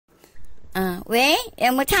喂，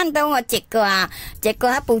有冇聽到我直個啊？直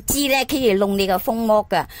個一部機咧，可以弄你個風膜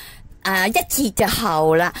噶。一次就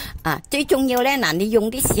好啦。最重要咧，嗱，你用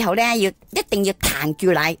啲時候咧，一定要彈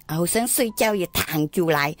住嚟，好想睡覺要彈住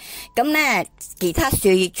嚟。咁咧，其他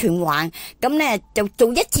血液循環，咁咧就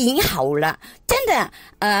做一次已經好啦。真的，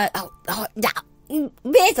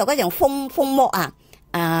孭咗嗰種風膜啊。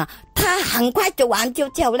他很快做完之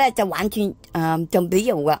後咧，就完全就沒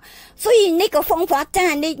有了。所以呢個方法真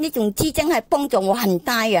係呢種機真係幫助我很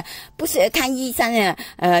大嘅，不需要看醫生啊。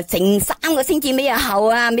成3個星期沒有好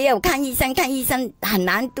啊，沒有看醫生很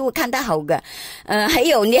難都看得好嘅。還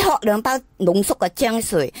有你喝2包濃縮嘅薑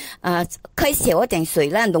水，可以少一點水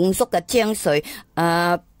啦，濃縮嘅薑水，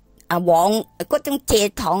往嗰種蔗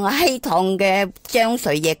糖稀糖嘅薑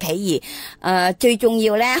水也可以。最重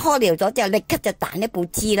要咧，喝了咗之後立刻就打一部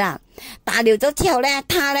機啦。打了咗之後咧，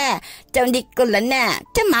他咧就你個人咧，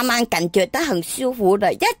就慢慢感覺得很舒服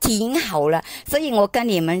的，一次已經好了。所以我跟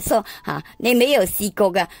你們說你沒有試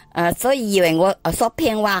過嘅，所以以為我說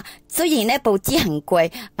騙話。雖然呢部機很貴，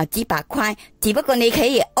幾百塊，只不過你可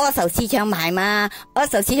以二手市場買嘛，二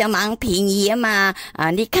手市場買很便宜啊嘛。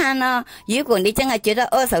你看咯，如果你真係覺得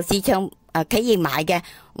二手市場可以買嘅，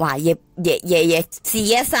哇，也試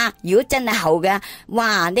一下。如果真係好嘅，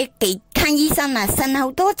哇，你看醫生省好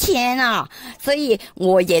多錢啊。所以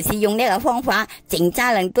我也是用呢個方法，整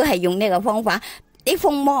家人都係用呢個方法。啲風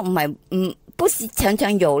膜不是常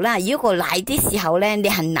常有啦，如果來的時候咧，你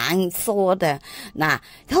很難說的。嗱，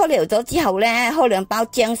喝了咗之後咧，喝2包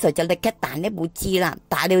薑水就立刻打呢部機啦。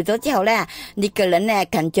打了咗之後咧，你個人咧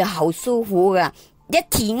感覺好舒服噶。一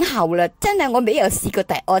次已經好了，真係我沒有試過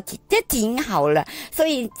第二次，一次已經好了。所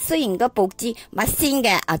以雖然嗰部機買新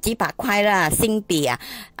嘅幾百塊啦，新幣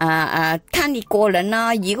看你個人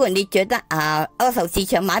咯。如果你覺得二手市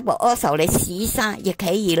場買部二手嚟試一下也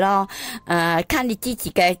可以咯。看你自己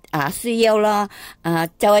嘅需要咯。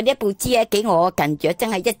就係呢部機給我感覺真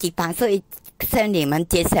係一級棒，所以向你們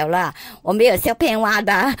介紹啦。我沒有說騙話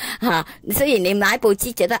的雖然你買部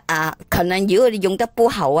機覺得可能如果你用得不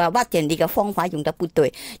好或者你嘅方法用得不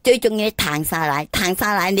對，最重要彈下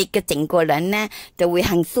來你嘅整個人呢就會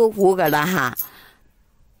很舒服噶啦。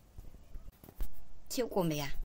超過未啊？